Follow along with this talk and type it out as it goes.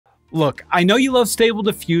Look, I know you love Stable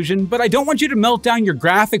Diffusion, but I don't want you to melt down your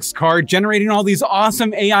graphics card generating all these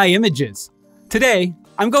awesome AI images. Today,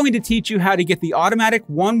 I'm going to teach you how to get the automatic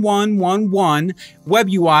 1111 web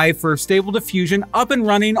UI for Stable Diffusion up and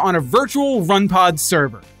running on a virtual RunPod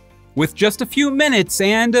server. With just a few minutes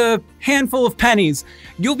and a handful of pennies,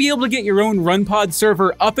 you'll be able to get your own RunPod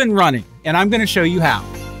server up and running, and I'm going to show you how.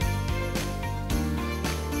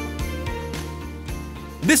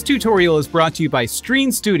 This tutorial is brought to you by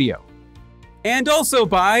Stream Studio and also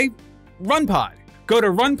by RunPod. Go to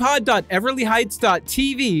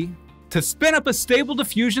runpod.everlyheights.tv to spin up a Stable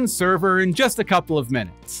Diffusion server in just a couple of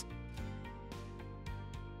minutes.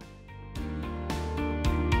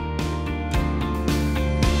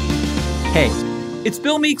 Hey, it's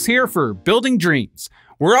Bill Meeks here for Building Dreams,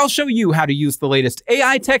 where I'll show you how to use the latest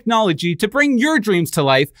AI technology to bring your dreams to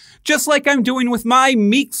life, just like I'm doing with my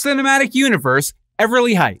Meeks cinematic universe,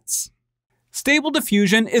 Everly Heights. Stable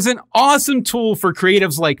Diffusion is an awesome tool for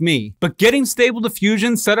creatives like me, but getting Stable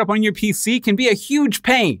Diffusion set up on your PC can be a huge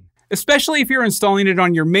pain, especially if you're installing it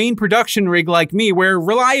on your main production rig like me, where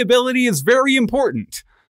reliability is very important.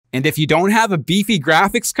 And if you don't have a beefy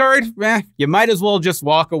graphics card, you might as well just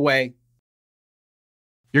walk away.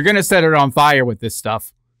 You're gonna set it on fire with this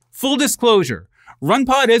stuff. Full disclosure,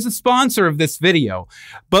 RunPod is a sponsor of this video,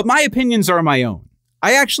 but my opinions are my own.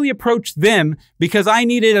 I actually approached them because I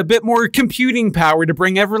needed a bit more computing power to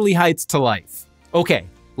bring Everly Heights to life. Okay,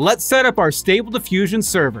 let's set up our Stable Diffusion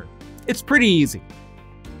server. It's pretty easy.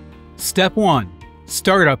 Step 1,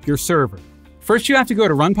 start up your server. First, you have to go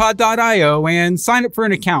to runpod.io and sign up for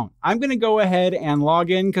an account. I'm gonna go ahead and log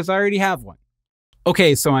in because I already have one.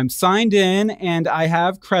 Okay, so I'm signed in and I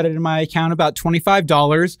have credit in my account, about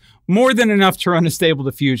 $25, more than enough to run a Stable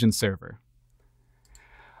Diffusion server.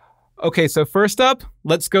 Okay, so first up,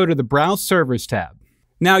 let's go to the Browse Servers tab.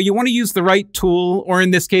 Now, you want to use the right tool, or in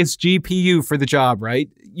this case, GPU for the job, right?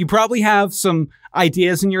 You probably have some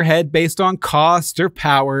ideas in your head based on cost or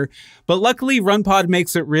power, but luckily RunPod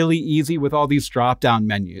makes it really easy with all these drop-down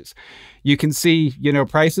menus. You can see,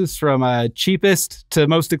 prices from cheapest to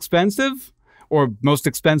most expensive, or most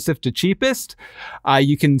expensive to cheapest.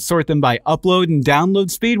 You can sort them by upload and download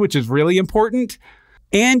speed, which is really important.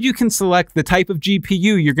 And you can select the type of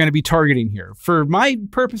GPU you're going to be targeting here. For my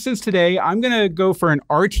purposes today, I'm going to go for an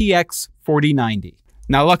RTX 4090.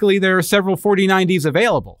 Now, luckily, there are several 4090s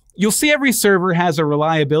available. You'll see every server has a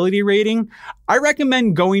reliability rating. I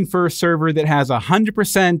recommend going for a server that has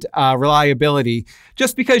 100% reliability,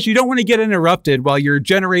 just because you don't want to get interrupted while you're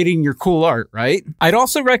generating your cool art, right? I'd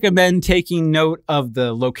also recommend taking note of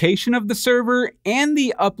the location of the server and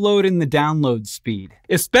the upload and the download speed.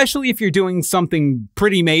 Especially if you're doing something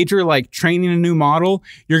pretty major like training a new model,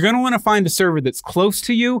 you're going to want to find a server that's close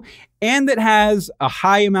to you and that has a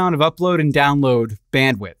high amount of upload and download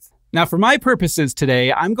bandwidth. Now, for my purposes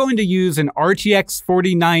today, I'm going to use an RTX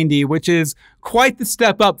 4090, which is quite the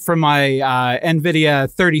step up from my NVIDIA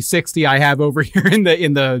 3060 I have over here in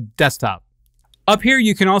the desktop. Up here,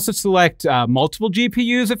 you can also select multiple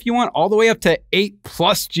GPUs if you want, all the way up to 8+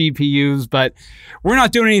 GPUs, but we're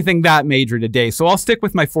not doing anything that major today, so I'll stick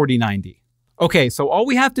with my 4090. Okay, so all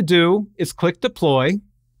we have to do is click Deploy,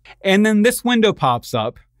 and then this window pops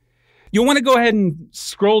up. You'll want to go ahead and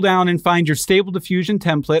scroll down and find your Stable Diffusion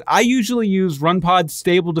template. I usually use RunPod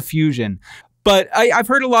Stable Diffusion, but I've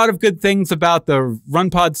heard a lot of good things about the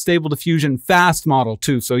RunPod Stable Diffusion Fast model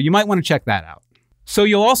too, so you might want to check that out. So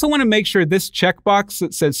you'll also want to make sure this checkbox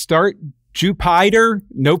that says Start Jupyter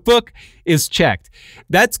Notebook is checked.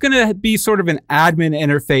 That's going to be sort of an admin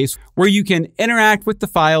interface where you can interact with the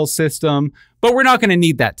file system, but we're not going to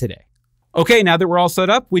need that today. Okay, now that we're all set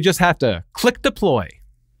up, we just have to click Deploy.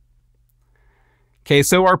 Okay,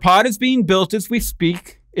 so our pod is being built as we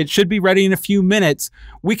speak. It should be ready in a few minutes.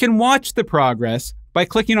 We can watch the progress by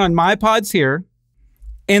clicking on My Pods here,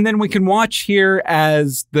 and then we can watch here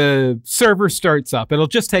as the server starts up. It'll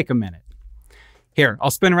just take a minute. Here,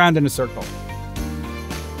 I'll spin around in a circle.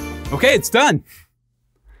 Okay, it's done.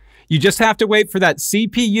 You just have to wait for that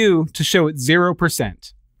CPU to show it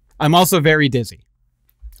 0%. I'm also very dizzy.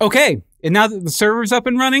 Okay, and now that the server's up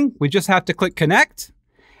and running, we just have to click Connect,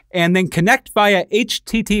 and then connect via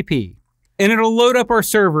HTTP, and it'll load up our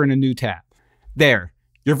server in a new tab. There,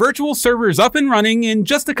 your virtual server is up and running in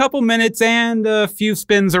just a couple minutes and a few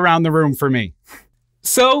spins around the room for me.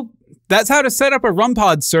 So that's how to set up a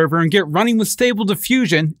RunPod server and get running with Stable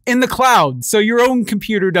Diffusion in the cloud so your own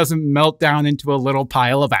computer doesn't melt down into a little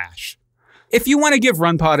pile of ash. If you want to give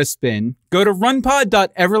RunPod a spin, go to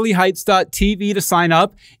runpod.everlyheights.tv to sign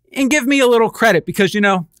up and give me a little credit because,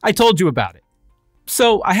 I told you about it.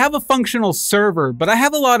 So I have a functional server, but I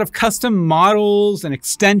have a lot of custom models and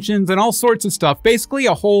extensions and all sorts of stuff. Basically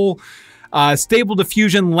a whole Stable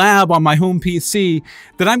Diffusion lab on my home PC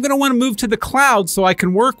that I'm going to want to move to the cloud so I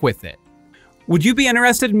can work with it. Would you be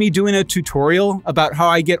interested in me doing a tutorial about how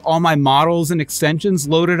I get all my models and extensions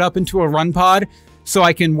loaded up into a RunPod so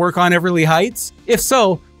I can work on Everly Heights? If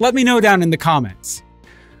so, let me know down in the comments.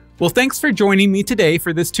 Well, thanks for joining me today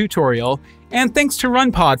for this tutorial, and thanks to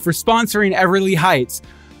RunPod for sponsoring Everly Heights,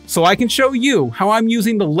 so I can show you how I'm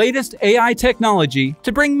using the latest AI technology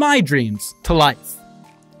to bring my dreams to life.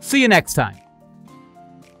 See you next time.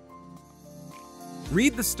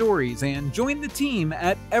 Read the stories and join the team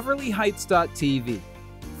at everlyheights.tv.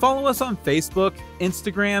 Follow us on Facebook,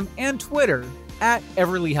 Instagram, and Twitter at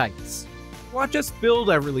Everly Heights. Watch us build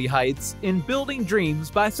Everly Heights in Building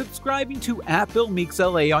Dreams by subscribing to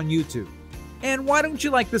 @BillMeeksLA on YouTube. And why don't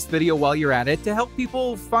you like this video while you're at it to help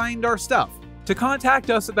people find our stuff? To contact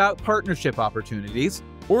us about partnership opportunities,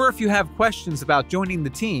 or if you have questions about joining the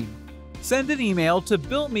team, send an email to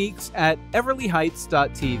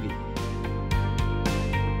billmeeks@everlyheights.tv.